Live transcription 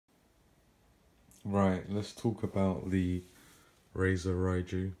Right, let's talk about the Razer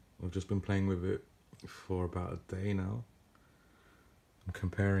Raiju. I've just been playing with it for about a day now. I'm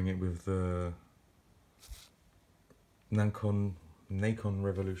comparing it with the Nacon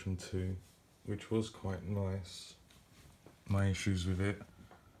Revolution 2, which was quite nice. My issues with it,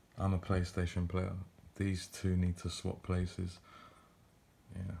 I'm a PlayStation player. These two need to swap places.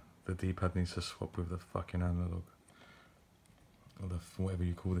 Yeah, the D-pad needs to swap with the fucking analog. Or whatever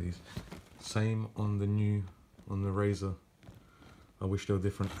you call these. Same on the Razer. I wish they were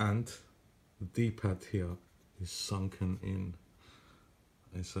different. And the D-pad here is sunken in.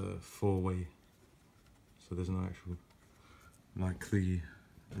 It's a 4-way, so there's no actual, like the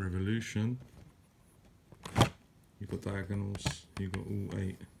Revolution, you've got diagonals, you've got all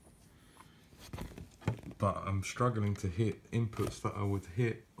 8. But I'm struggling to hit inputs that I would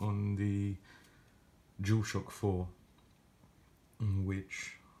hit on the DualShock 4,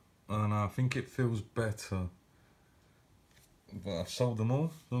 which, I don't know, I think it feels better. But I've sold them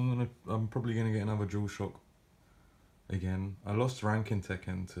all, so I'm probably gonna get another DualShock again. I lost rank in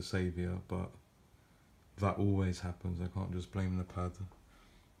Tekken to Saviour, but that always happens. I can't just blame the pad.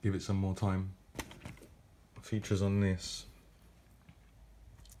 Give it some more time. Features on this.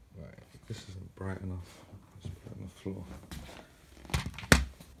 Right, this isn't bright enough. Let's put it on the floor.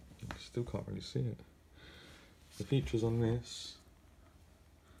 Still can't really see it. The features on this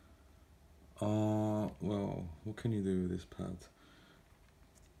are, well, what can you do with this pad?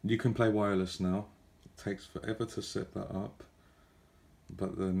 You can play wireless now. It takes forever to set that up,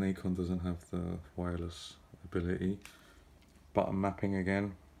 but the Nacon doesn't have the wireless ability. Button mapping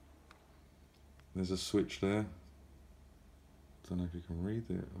again. There's a switch there. Don't know if you can read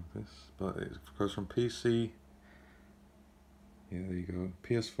it like this, but it goes from PC. Yeah, there you go.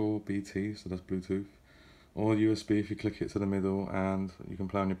 PS4 BT, so that's Bluetooth, or USB if you click it to the middle, and you can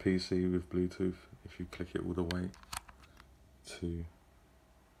play on your PC with Bluetooth if you click it all the way to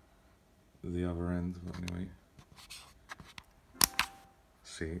the other end. But anyway,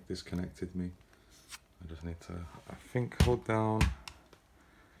 see, it disconnected me. I just need to, I think, hold down.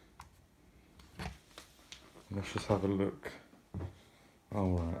 Let's just have a look.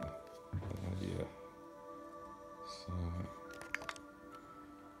 All right. Yeah. So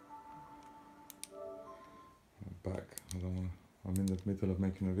I'm back. I don't want. I'm in the middle of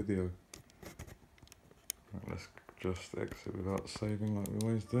making a video. Right, let's just exit without saving like we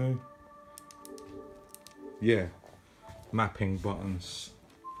always do. Yeah. Mapping buttons.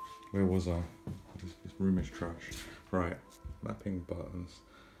 Where was I? This room is trash. Right. Mapping buttons.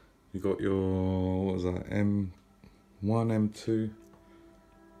 You got your, what was that? M1, M2.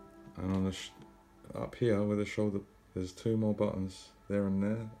 And on the up here where the shoulder, there's 2 more buttons there and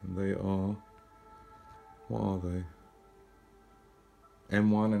there, and they are, what are they?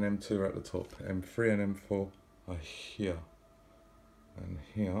 M1 and M2 are at the top, M3 and M4 are here and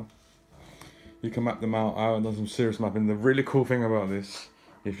here. You can map them out. I've done some serious mapping. The really cool thing about this,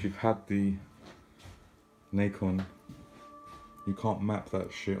 if you've had the Nacon, you can't map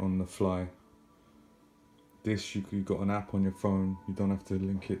that shit on the fly. This, you've got an app on your phone, you don't have to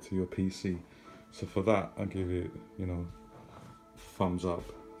link it to your PC. So for that, I give it, you know, thumbs up,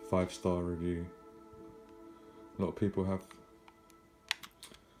 5-star review. A lot of people have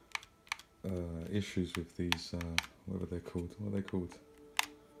issues with these, what are they called? What are they called?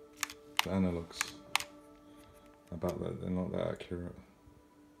 The analogs. About that, they're not that accurate.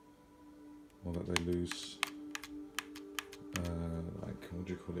 Or that they lose, like, what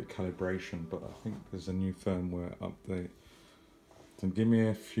do you call it, calibration, but I think there's a new firmware update. So give me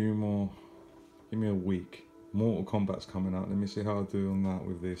a few more, give me a week. Mortal Kombat's coming out, let me see how I do on that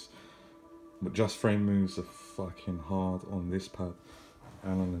with this. But Just Frame moves are fucking hard on this pad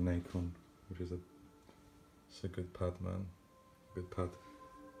and on the Nacon, which is it's a good pad, man, good pad.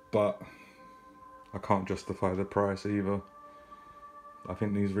 But I can't justify the price either. I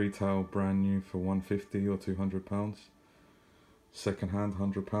think these retail brand new for £150 or £200. Second hand,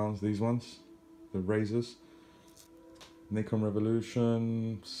 £100, these ones, the Razers. Nacon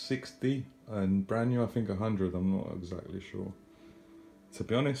Revolution, 60, and brand new I think 100, I'm not exactly sure. To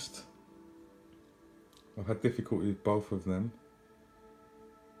be honest, I've had difficulty with both of them.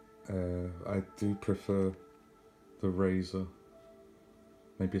 I do prefer the Razer.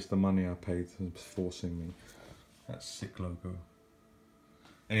 Maybe it's the money I paid that's forcing me. That sick logo.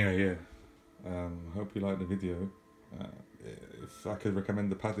 Anyway, yeah, I hope you liked the video. If I could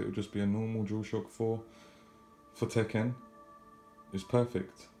recommend the pad, it would just be a normal DualShock 4 for Tekken. It's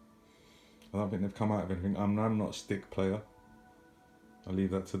perfect. I don't think they've come out of anything. I'm not a stick player. I'll leave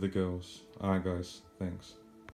that to the girls. Alright guys, thanks.